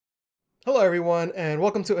Hello everyone, and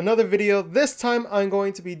welcome to another video. This time I'm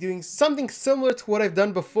going to be doing something similar to what I've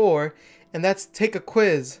done before, and that's take a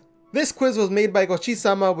quiz. This quiz was made by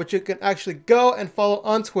Gochi-sama, which you can actually go and follow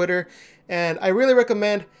on Twitter, and I really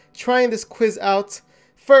recommend trying this quiz out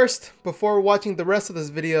first before watching the rest of this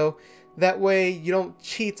video. That way you don't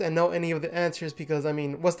cheat and know any of the answers, because I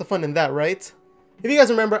mean, what's the fun in that, right? If you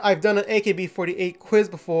guys remember, I've done an AKB48 quiz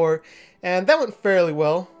before, and that went fairly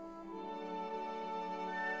well.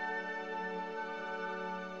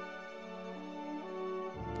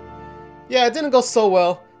 Yeah, it didn't go so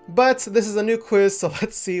well, but this is a new quiz, so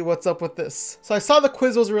let's see what's up with this. So I saw the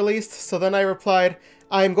quiz was released, so then I replied,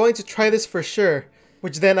 I'm going to try this for sure,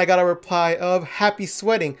 which then I got a reply of happy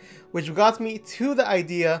sweating, which got me to the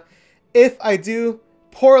idea, if I do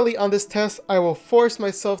poorly on this test, I will force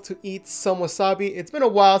myself to eat some wasabi. It's been a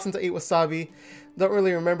while since I ate wasabi. Don't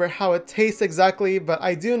really remember how it tastes exactly, but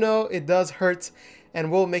I do know it does hurt and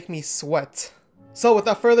will make me sweat. So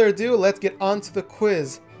without further ado, let's get on to the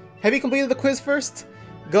quiz. Have you completed the quiz first?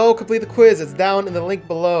 Go complete the quiz, it's down in the link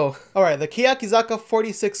below. Alright, the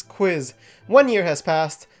Keyakizaka46 quiz. 1 year has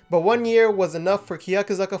passed, but 1 year was enough for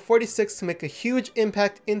Keyakizaka46 to make a huge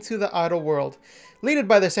impact into the idol world. Led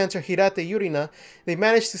by their censor Hirate Yurina, they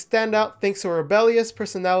managed to stand out thanks to rebellious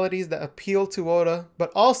personalities that appeal to Oda,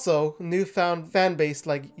 but also newfound fan base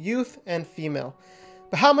like youth and female.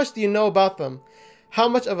 But how much do you know about them? How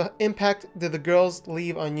much of an impact did the girls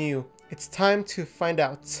leave on you? It's time to find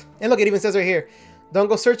out. And look, it even says right here, don't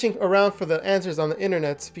go searching around for the answers on the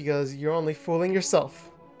internet because you're only fooling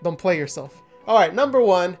yourself. Don't play yourself. Alright, number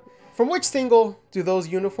 1. From which single do those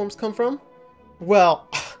uniforms come from? Well,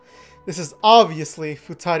 this is obviously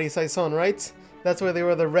Futari Saison, right? That's where they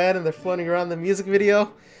were the red and they're floating around the music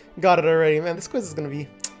video. Got it already. Man, this quiz is gonna be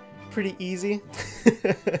pretty easy.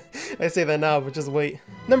 I say that now, but just wait.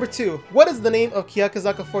 Number 2. What is the name of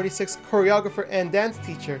Keyakizaka46 choreographer and dance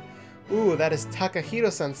teacher? Ooh, that is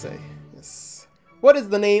Takahiro-sensei. Yes. What is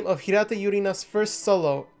the name of Hirate Yurina's first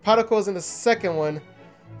solo? Parako's in the second one.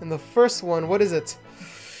 In the first one, what is it?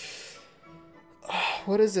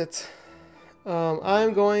 What is it?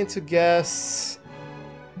 I'm going to guess...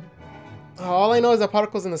 all I know is that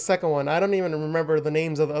Parako's in the second one. I don't even remember the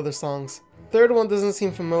names of the other songs. Third one doesn't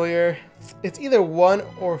seem familiar. It's either 1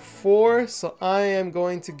 or 4, so I am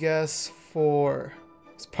going to guess 4.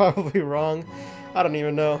 It's probably wrong. I don't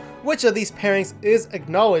even know. Which of these pairings is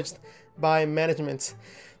acknowledged by management?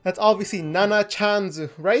 That's obviously Nana-chanzu,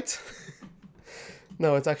 right?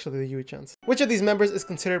 No, it's actually the Yui-chans. Which of these members is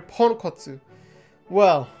considered Ponkotsu?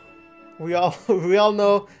 Well, we all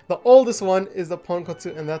know the oldest one is the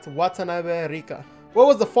Ponkotsu, and that's Watanabe Rika. What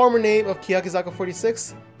was the former name of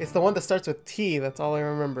Keyakizaka46? It's the one that starts with T, that's all I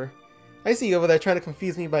remember. I see you over there trying to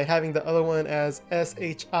confuse me by having the other one as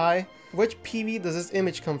SHI. Which PV does this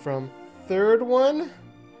image come from? Third one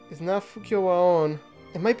is not Fukyo-waon.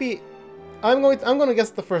 It might be... I'm going to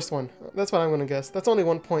guess the first one. That's what I'm going to guess. That's only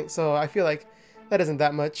 1 point, so I feel like that isn't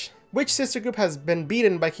that much. Which sister group has been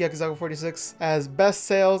beaten by Keyakizaka46 as best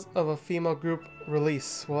sales of a female group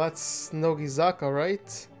release? Well, that's Nogizaka,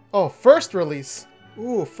 right? Oh, first release.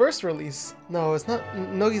 Ooh, first release. No, it's not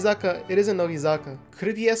Nogizaka. It isn't Nogizaka. Could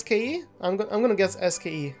it be SKE? I'm gonna guess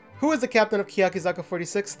SKE. Who is the captain of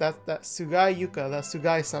Keyakizaka46? That's that Sugai Yuka, that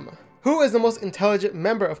Sugai-sama. Who is the most intelligent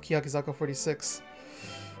member of Keyakizaka46?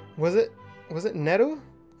 Was it Neru?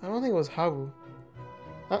 I don't think it was Habu.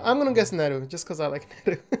 I'm gonna guess Neru, just because I like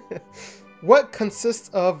Neru. What consists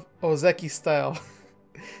of Ozeki style?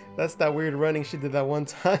 That's that weird running she did that one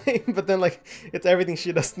time, but then like it's everything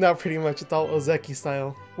she does now pretty much. It's all Ozeki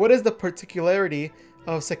style. What is the particularity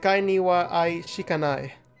of Sekai ni wa ai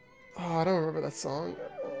shikanai? Oh, I don't remember that song.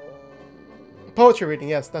 Poetry reading,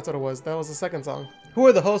 yes, that's what it was. That was the second song. Who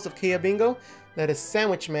are the hosts of Keiya Bingo? That is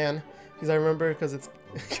Sandwich Man, because I remember because it's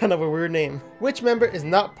kind of a weird name. Which member is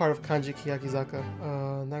not part of Kanji Keyakizaka?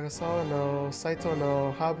 Nagasawa no, Saito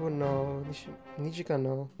no, Habu no, Nijika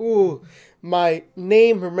no. Ooh, my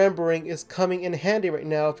name remembering is coming in handy right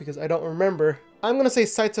now because I don't remember. I'm gonna say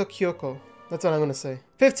Saito Kyoko. That's what I'm gonna say.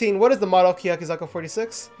 15. What is the motto of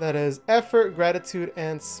Keyakizaka46? That is effort, gratitude,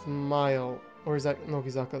 and smile. Or is that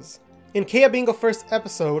Nogizaka's? In Keiya Bingo first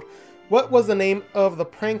episode, what was the name of the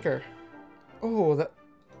pranker? Oh,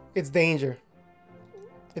 it's Danger.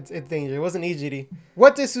 It's Danger. It wasn't Ijiri.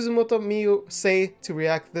 What did Suzumoto Miyu say to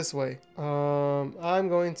react this way? I'm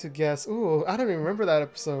going to guess. Ooh, I don't even remember that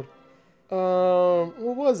episode.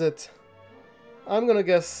 What was it? I'm gonna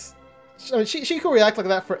guess. I mean, she could react like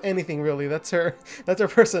that for anything, really. That's her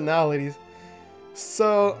personality.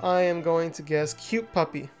 So I am going to guess Cute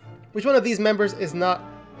Puppy. Which one of these members is not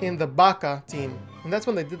in the Baka team? And that's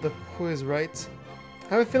when they did the quiz, right?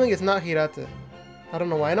 I have a feeling it's not Hirate. I don't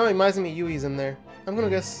know why. I know Maizumi Yui's in there. I'm gonna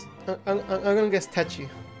guess Techi.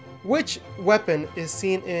 Which weapon is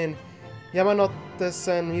seen in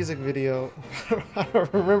Yamanote-sen music video? I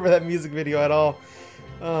don't remember that music video at all.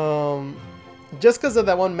 Just because of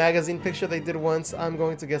that one magazine picture they did once, I'm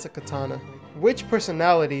going to guess a katana. Which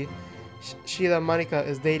personality Shida Manika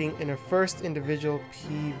is dating in her first individual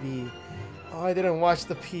PV? Oh, I didn't watch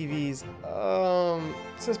the PVs.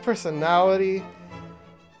 It says personality.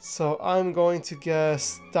 So I'm going to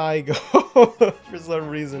guess Daigo for some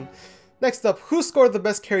reason. Next up, who scored the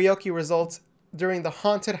best karaoke results during the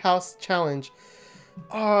Haunted House Challenge?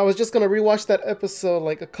 Oh, I was just gonna rewatch that episode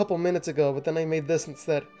like a couple minutes ago, but then I made this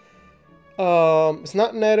instead. It's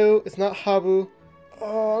not Neru, it's not Habu.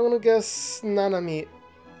 Oh, I'm gonna guess Nanami.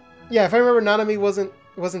 Yeah, if I remember, Nanami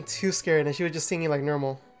wasn't too scared and she was just singing like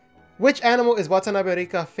normal. Which animal is Watanabe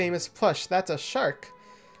Rika famous plush? That's a shark.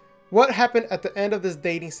 What happened at the end of this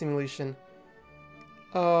dating simulation?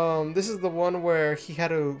 This is the one where he had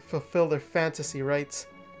to fulfill their fantasy, right?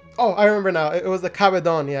 Oh, I remember now. It was the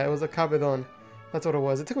kabedon. Yeah, it was the kabedon. That's what it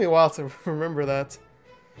was. It took me a while to remember that.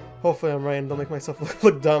 Hopefully I'm right and don't make myself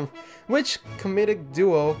look dumb. Which comedic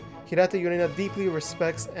duo Hirata Yurina deeply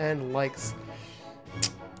respects and likes?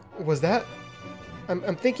 Was that?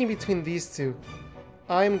 I'm thinking between these two.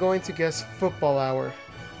 I'm going to guess Football Hour.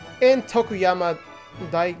 In Tokuyama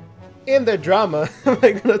in their drama,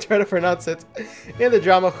 I'm gonna try to pronounce it. In the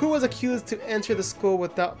drama, who was accused to enter the school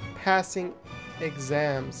without passing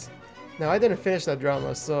exams? Now, I didn't finish that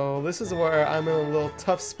drama, so this is where I'm in a little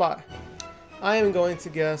tough spot. I am going to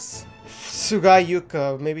guess Sugai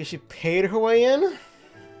Yuka. Maybe she paid her way in?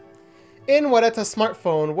 In Wareta's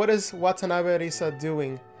smartphone, what is Watanabe Risa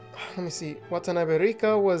doing? Let me see. Watanabe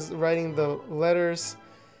Rika was writing the letters.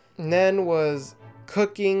 Nen was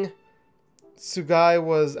cooking. Sugai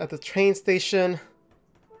was at the train station.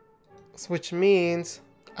 Which means,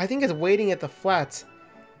 I think it's waiting at the flat.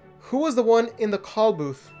 Who was the one in the call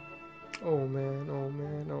booth? Oh man, oh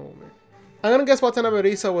man, oh man. I'm gonna guess Watanabe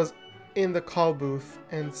Risa was in the call booth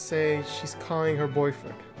and say she's calling her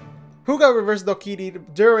boyfriend. Who got reverse dokiri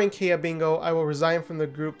during Keiya Bingo? I will resign from the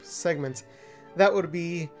group segment. That would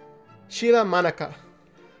be Shira Manaka.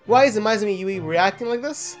 Why is Maizumi Yui reacting like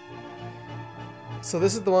this? So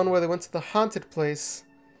this is the one where they went to the haunted place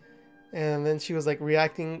and then she was like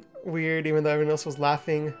reacting weird even though everyone else was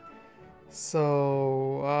laughing.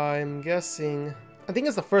 So I'm guessing, I think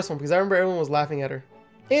it's the first one because I remember everyone was laughing at her.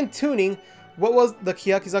 In tuning, what was the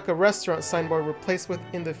Keyakizaka restaurant signboard replaced with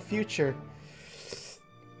in the future?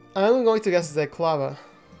 I'm going to guess Zeklava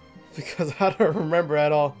because I don't remember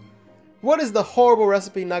at all. What is the horrible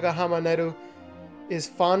recipe Nagahama Neru is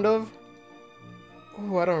fond of?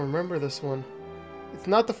 Oh, I don't remember this one. It's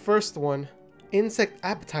not the first one. Insect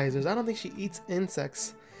appetizers. I don't think she eats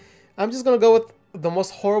insects. I'm just gonna go with the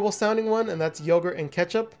most horrible sounding one, and that's yogurt and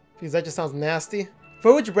ketchup, because that just sounds nasty.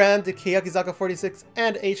 For which brand did Keyakizaka46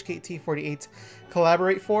 and HKT48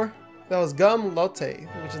 collaborate for? That was Gum Lotte,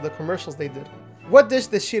 which is the commercials they did. What dish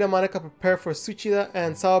did Shira Manaka prepare for Tsuchida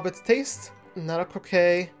and Sawabet's taste? Not a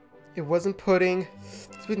croquet. It wasn't pudding.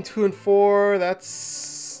 It's been 2 and 4.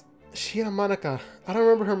 That's Shira Manaka. I don't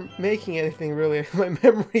remember her making anything really. My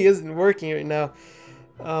memory isn't working right now.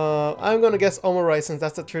 I'm gonna guess omurai since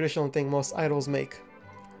that's the traditional thing most idols make.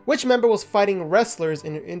 Which member was fighting wrestlers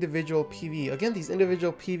in your individual PV? Again, these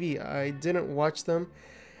individual PV, I didn't watch them.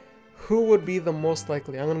 Who would be the most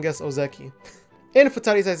likely? I'm gonna guess Ozeki. In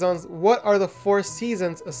Futari Saisons, what are the 4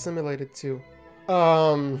 seasons assimilated to?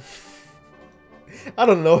 I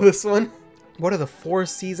don't know this one. What are the 4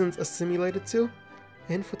 seasons assimilated to?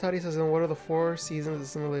 In Futari Saison, what are the 4 seasons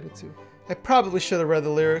assimilated to? I probably should have read the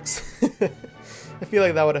lyrics. I feel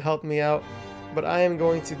like that would have helped me out. But I am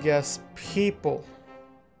going to guess people.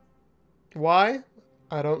 Why?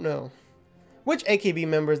 I don't know. Which AKB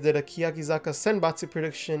members did a Keyakizaka Senbatsu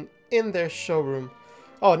prediction in their showroom?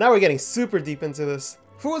 Oh, now we're getting super deep into this.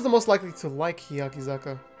 Who was the most likely to like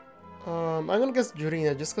Keyakizaka? I'm gonna guess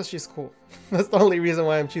Jurina just because she's cool. That's the only reason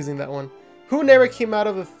why I'm choosing that one. Who never came out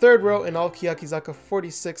of the 3rd row in all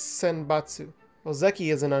Keyakizaka46 Senbatsu?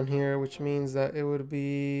 Ozeki isn't on here, which means that it would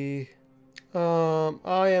be...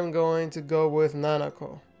 I am going to go with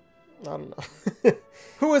Nanako. I don't know.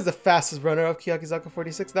 Who is the fastest runner of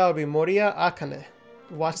Keyakizaka46? That would be Moriya Akane.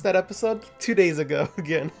 Watched that episode 2 days ago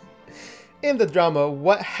again. In the drama,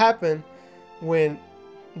 what happened when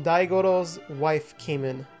Daigoro's wife came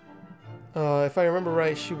in? If I remember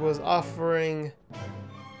right, she was offering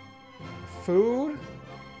food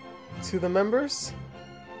to the members.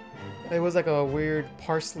 It was like a weird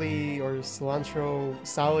parsley or cilantro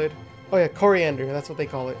salad. Oh yeah, coriander, that's what they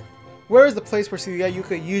call it. Where is the place where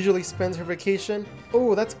Yuka usually spends her vacation?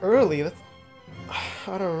 Oh, that's early. That's...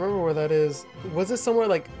 I don't remember where that is. Was it somewhere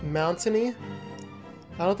like mountainy?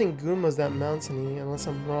 I don't think Gunma's that mountainy, unless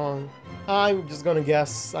I'm wrong. I'm just gonna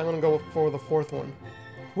guess. I'm gonna go for the fourth one.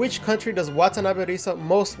 Which country does Watanabe Risa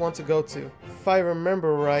most want to go to? If I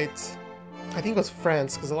remember right, I think it was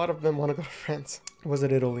France, because a lot of them want to go to France. Was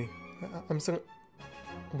it Italy?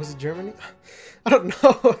 Was it Germany? I don't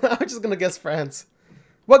know. I'm just gonna guess France.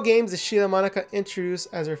 What games did Sheila Monica introduce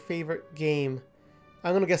as her favorite game?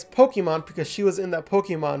 I'm gonna guess Pokemon because she was in that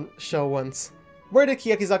Pokemon show once. Where did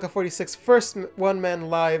Keyakizaka46's first one-man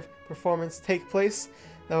live performance take place?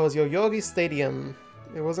 That was Yoyogi Stadium.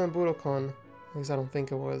 It wasn't Budokan. At least I don't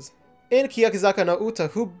think it was. In Keyakizaka no Uta,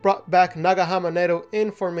 who brought back Nagahama Nero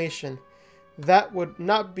in formation? That would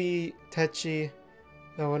not be Techi.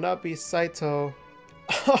 That would not be Saito.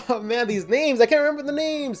 Oh man, these names! I can't remember the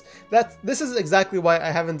names! This is exactly why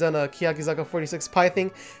I haven't done a Keyakizaka46 pie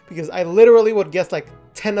thing, because I literally would guess like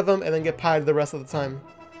 10 of them and then get pied the rest of the time.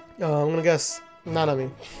 I'm gonna guess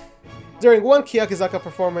Nanami. During one Keyakizaka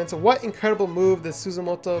performance, what incredible move did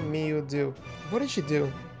Suzumoto Miyu do? What did she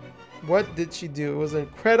do? What did she do? It was an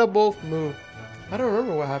incredible move. I don't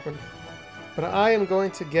remember what happened. But I am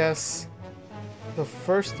going to guess the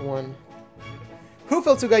first one. Who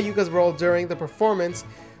filled Yuka's role during the performance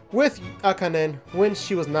with Akanen when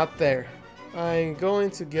she was not there? I'm going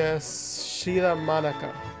to guess Sheila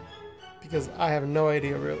Monica, because I have no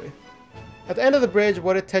idea really. At the end of the bridge,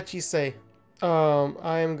 what did Techi say?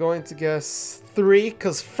 I am going to guess 3,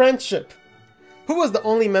 because friendship. Who was the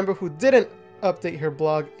only member who didn't update her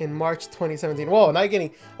blog in March 2017? Whoa, now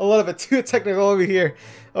getting a little bit too technical over here.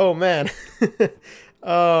 Oh man.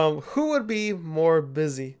 Who would be more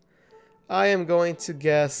busy? I am going to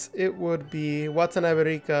guess it would be Watanabe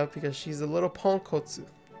Rika because she's a little ponkotsu.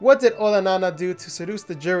 What did Oda Nana do to seduce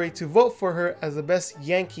the jury to vote for her as the best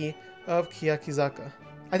Yankee of Keyakizaka?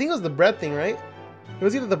 I think it was the bread thing, right? It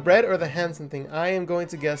was either the bread or the Hansen thing. I am going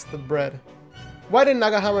to guess the bread. Why did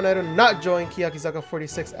Nagahama Nero not join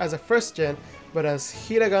Keyakizaka46 as a first gen, but as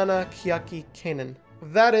Hiragana Keyaki Kanen?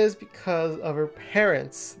 That is because of her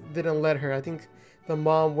parents didn't let her. I think the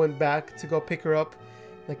mom went back to go pick her up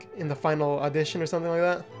like in the final audition or something like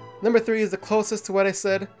that. Number 3 is the closest to what I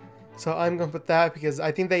said, so I'm gonna put that because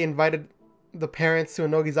I think they invited the parents to a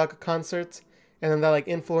Nogizaka concert and then that like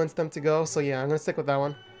influenced them to go, so yeah, I'm gonna stick with that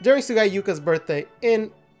one. During Yuka's birthday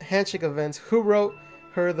in Handshake events, who wrote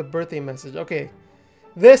her the birthday message? Okay,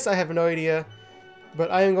 this I have no idea,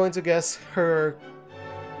 but I am going to guess her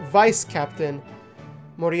vice captain,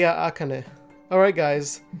 Moriya Akane. Alright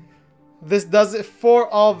guys, this does it for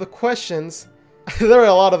all the questions. There were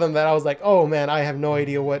a lot of them that I was like, oh man, I have no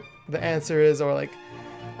idea what the answer is, or like,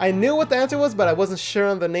 I knew what the answer was, but I wasn't sure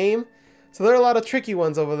on the name. So there are a lot of tricky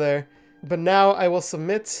ones over there. But now I will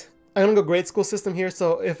submit. I'm gonna go grade school system here,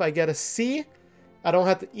 so if I get a C, I don't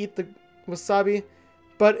have to eat the wasabi.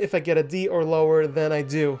 But if I get a D or lower, then I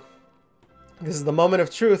do. This is the moment of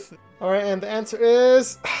truth. Alright, and the answer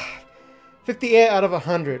is 58 out of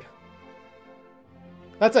 100.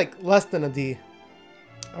 That's like less than a D.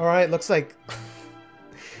 Alright, looks like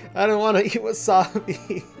I don't want to eat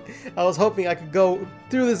wasabi. I was hoping I could go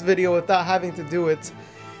through this video without having to do it.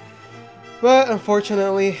 But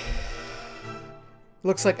unfortunately,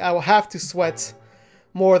 looks like I will have to sweat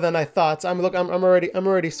more than I thought. I'm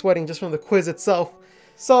already sweating just from the quiz itself.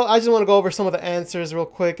 So I just want to go over some of the answers real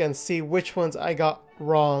quick and see which ones I got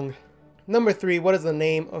wrong. Number 3, what is the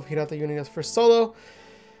name of Hirata Yunina's first solo?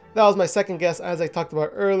 That was my second guess, as I talked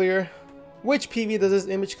about earlier. Which PV does this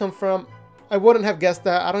image come from? I wouldn't have guessed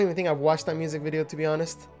that. I don't even think I've watched that music video, to be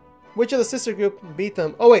honest. Which of the sister group beat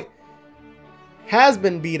them? Oh wait, has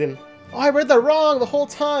been beaten. Oh, I read that wrong the whole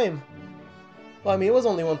time. Well, I mean, it was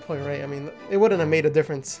only 1 point, right? I mean, it wouldn't have made a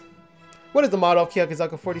difference. What is the motto of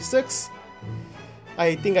Keyakizaka46?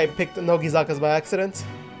 I think I picked Nogizakas by accident.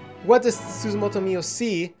 What does Suzumoto Miyu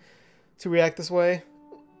see to react this way?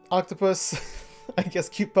 Octopus. I guess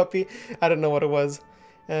cute puppy. I don't know what it was.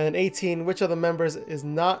 And 18, which of the members is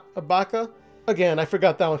not a baka? Again, I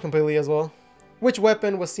forgot that one completely as well. Which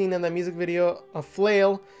weapon was seen in that music video? A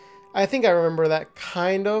flail. I think I remember that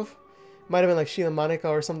kind of. Might have been like Sheila Monica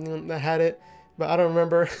or something that had it, but I don't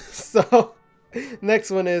remember. So,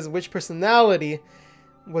 next one is which personality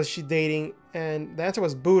was she dating? And the answer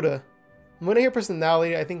was Buddha. When I hear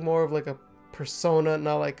personality, I think more of like a persona,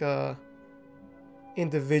 not like a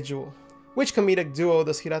individual. Which comedic duo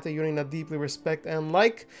does Hirata Yurina deeply respect and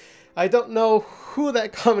like? I don't know who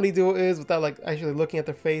that comedy duo is without like actually looking at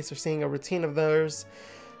their face or seeing a routine of theirs,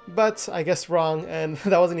 but I guess wrong, and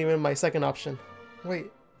that wasn't even my second option.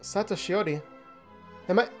 Wait, Sato Shiori?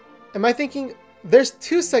 Am I? Am I thinking? There's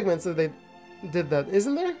 2 segments that they did that,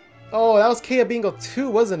 isn't there? Oh, that was Keiya Bingo 2,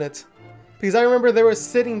 wasn't it? Because I remember they were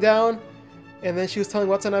sitting down, and then she was telling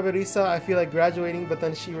Watanabe Risa, I feel like graduating, but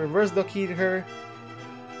then she reverse doki'd her.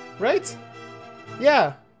 Right?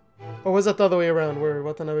 Yeah. Or was that the other way around, where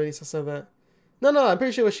Watanabe Risa said that? No, I'm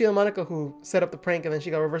pretty sure it was Shia Monica who set up the prank, and then she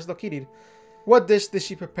got reverse doki'd. What dish did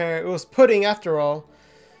she prepare? It was pudding, after all.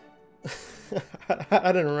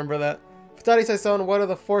 I didn't remember that. Futari Saison, what are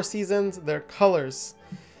the 4 seasons? Their colors.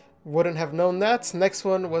 Wouldn't have known that. Next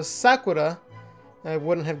one was Sakura. I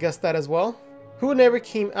wouldn't have guessed that as well. Who never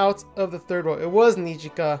came out of the 3rd row? It was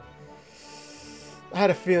Nijika. I had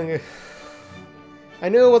a feeling. I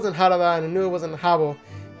knew it wasn't Harada and I knew it wasn't Habo.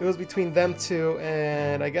 It was between them 2,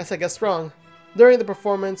 and I guessed wrong. During the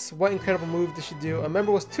performance, what incredible move did she do? A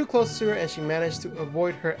member was too close to her and she managed to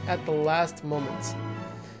avoid her at the last moment.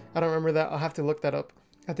 I don't remember that. I'll have to look that up.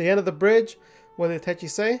 At the end of the bridge, what did Techi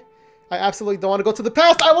say? I absolutely don't want to go to the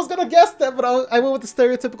past. I was going to guess that, but I went with the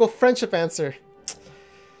stereotypical friendship answer.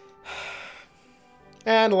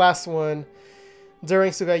 And last one.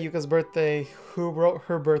 During Sugayuka's birthday, who wrote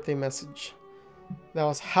her birthday message? That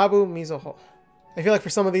was Habu Mizuho. I feel like for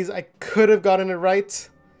some of these, I could have gotten it right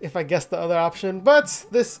if I guessed the other option, but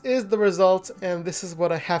this is the result, and this is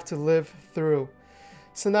what I have to live through.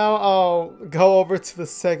 So now I'll go over to the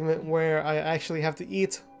segment where I actually have to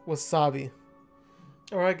eat wasabi.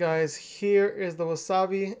 Alright guys, here is the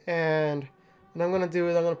wasabi, and what I'm going to do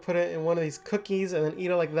is I'm going to put it in one of these cookies and then eat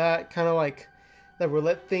it like that, kind of like that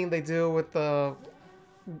roulette thing they do with the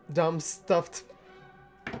dumb stuffed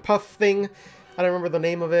puff thing. I don't remember the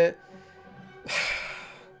name of it.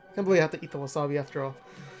 Can't believe I have to eat the wasabi after all.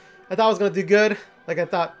 I thought I was going to do good. Like I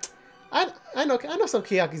thought, I know some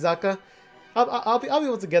Keyakizaka. I'll be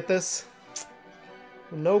able to get this.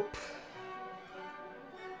 Nope.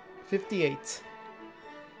 58.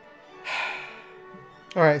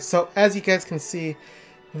 Alright, so as you guys can see,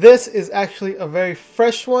 this is actually a very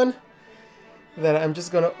fresh one that I'm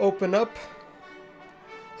just going to open up.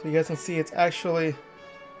 So you guys can see it's actually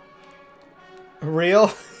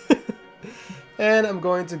real. And I'm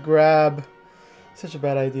going to grab, such a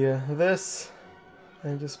bad idea, this,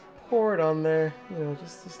 and just pour it on there. You know,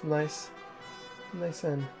 just nice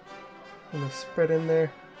and spread in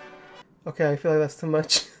there. Okay, I feel like that's too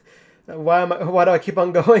much. Why do I keep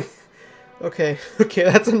on going? Okay,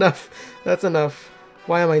 that's enough. That's enough.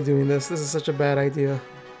 Why am I doing this? This is such a bad idea.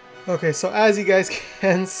 Okay, so as you guys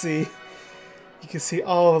can see, you can see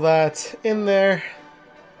all of that in there.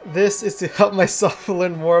 This is to help myself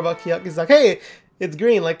learn more about Keyakizaka. Hey, it's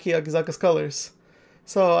green like Keyakizaka's colors.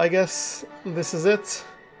 So I guess this is it.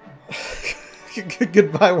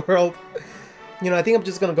 Goodbye world. You know, I think I'm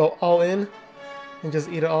just gonna go all in and just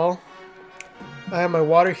eat it all. I have my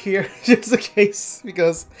water here just in case,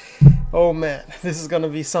 because oh man, this is gonna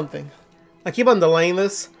be something. I keep on delaying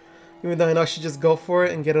this, even though I know I should just go for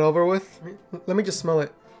it and get it over with. Let me just smell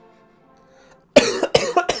it.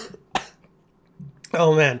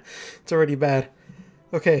 Oh man, it's already bad.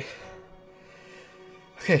 Okay.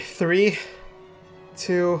 Okay, 3,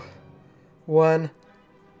 2, 1.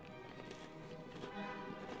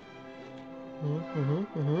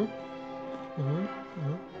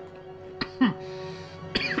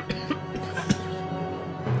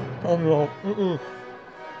 Oh no.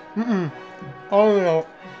 Oh no.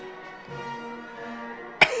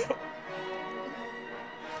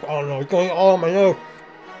 Oh no, it's going all on my nose.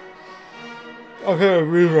 Okay,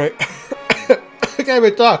 rewrite. I can't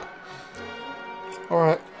even talk.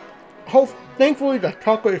 Alright. Thankfully the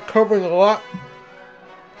chocolate is covering a lot.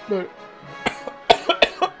 But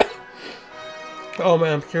oh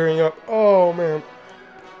man, I'm tearing up. Oh man.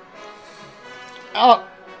 Oh,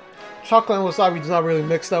 chocolate and wasabi does not really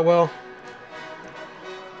mix that well.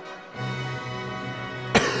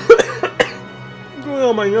 It's going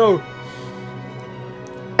on my nose.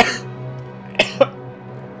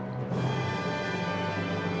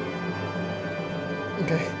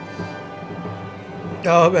 Okay.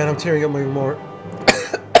 Oh man, I'm tearing up even more.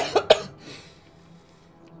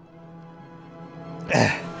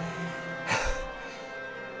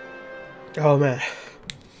 Oh man.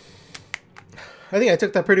 I think I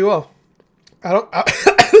took that pretty well.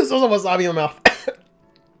 There's also wasabi in my mouth.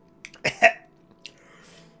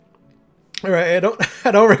 Alright,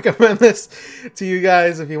 I don't recommend this to you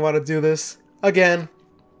guys if you want to do this. Again,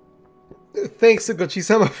 thanks to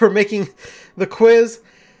Gochi-sama for making the quiz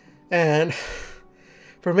and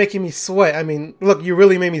for making me sweat. I mean, look, you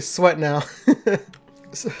really made me sweat now.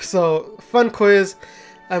 So, fun quiz.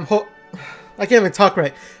 I can't even talk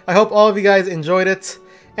right. I hope all of you guys enjoyed it.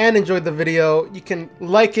 and enjoyed the video. You can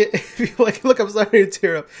like it if you like it. Look, I'm starting to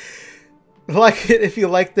tear up. Like it if you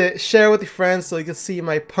liked it. Share with your friends so you can see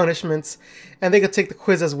my punishments. And they can take the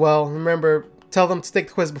quiz as well. Remember, tell them to take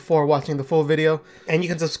the quiz before watching the full video. And you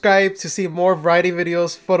can subscribe to see more variety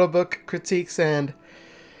videos, photo book critiques, and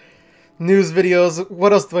news videos.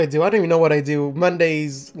 What else do? I don't even know what I do.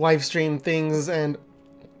 Mondays, live stream things, and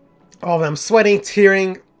all of them. I'm sweating,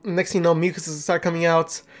 tearing. Next thing you know, mucuses start coming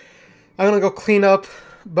out. I'm gonna go clean up,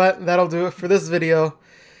 but that'll do it for this video.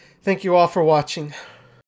 Thank you all for watching.